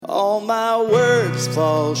all my words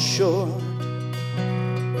fall short.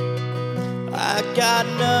 I got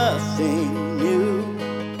nothing new.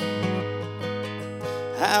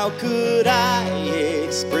 How could I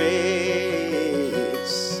express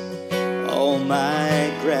all my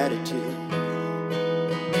gratitude?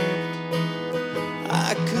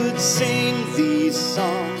 I could sing these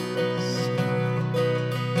songs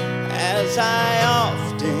as I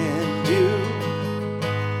often do.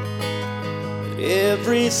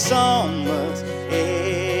 Every song must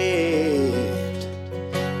end,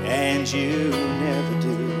 and you never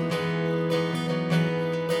do.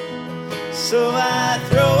 So I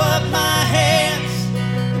throw up my hands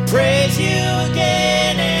and praise you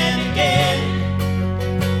again and again,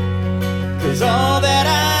 'cause all that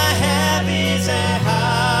I have is a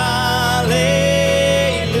hallelujah,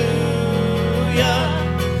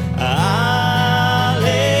 hallelujah.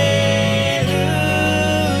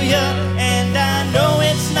 And I know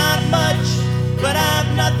it's not much, but I've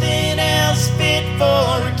nothing else fit for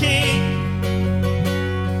a king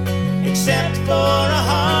except for a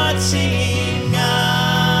heart singing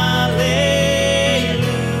hallelujah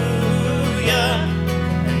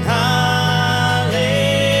and hallelujah.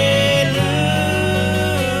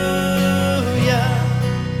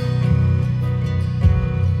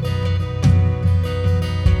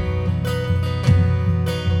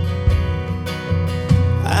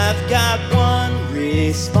 I've got one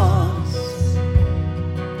response,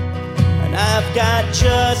 and I've got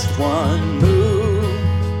just one move.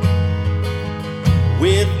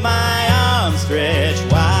 With my arms stretched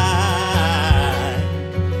wide,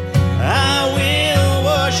 I will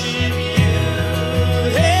worship you.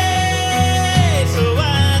 Hey, so I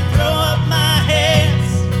throw up my hands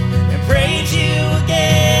and praise you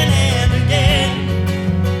again and again,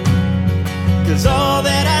 'cause all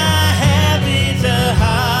that I have is a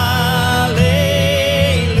hallelujah,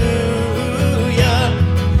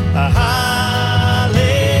 a hallelujah.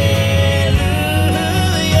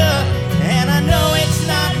 And I know it's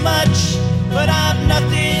not much, but I've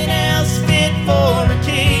nothing else fit for a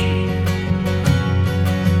king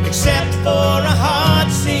except for a heart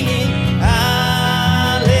singing hallelujah,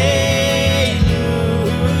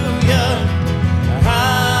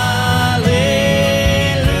 hallelujah.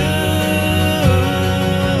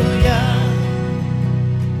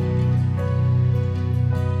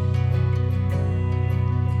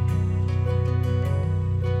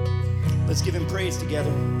 Let's give him praise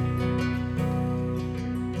together.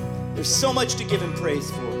 There's so much to give him praise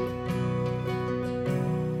for.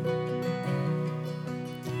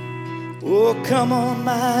 Oh, come on,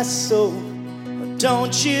 my soul,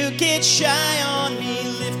 don't you get shy on me.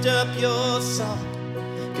 Lift up your song,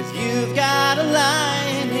 'cause you've got a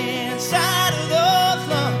lion inside of those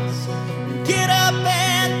lungs. Get up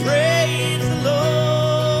and praise the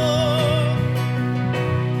Lord.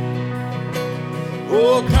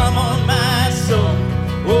 Oh, come on, my soul,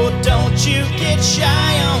 oh, don't you get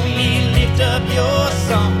shy on me. Lift up your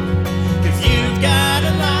song, 'cause you've got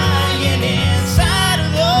a lion inside of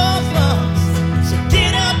those lungs. So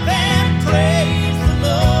get up and praise the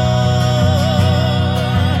Lord.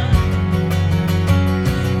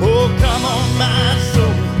 Oh, come on, my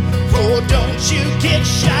soul, oh, don't you get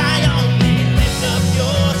shy on me. Lift up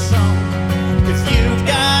your song, 'cause you've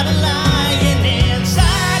got a lion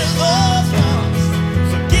inside of those lungs.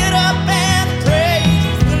 So get up and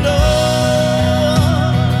praise the Lord.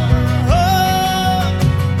 Oh,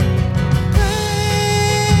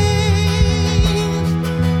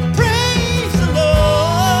 praise the Lord.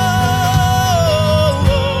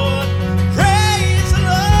 Praise the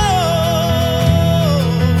Lord.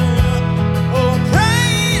 Oh,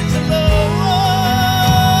 praise the Lord.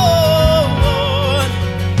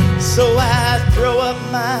 So I throw up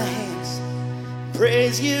my hands,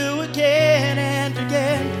 praise you again and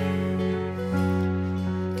again,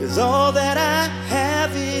 'cause all that I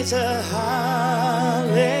have is a hallelujah,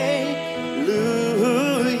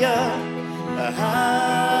 a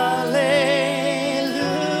hallelujah.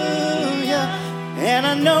 And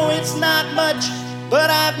I know it's not much, but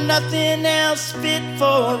I've nothing else fit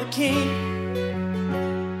for a king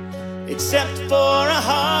except for a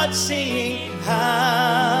heart singing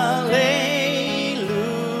hallelujah,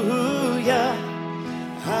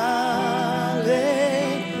 hallelujah.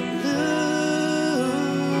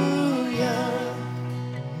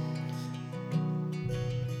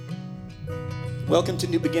 Welcome to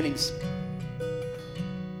New Beginnings.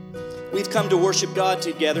 We've come to worship God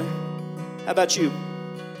together. How about you?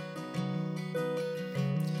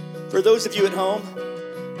 For those of you at home,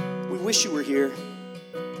 we wish you were here.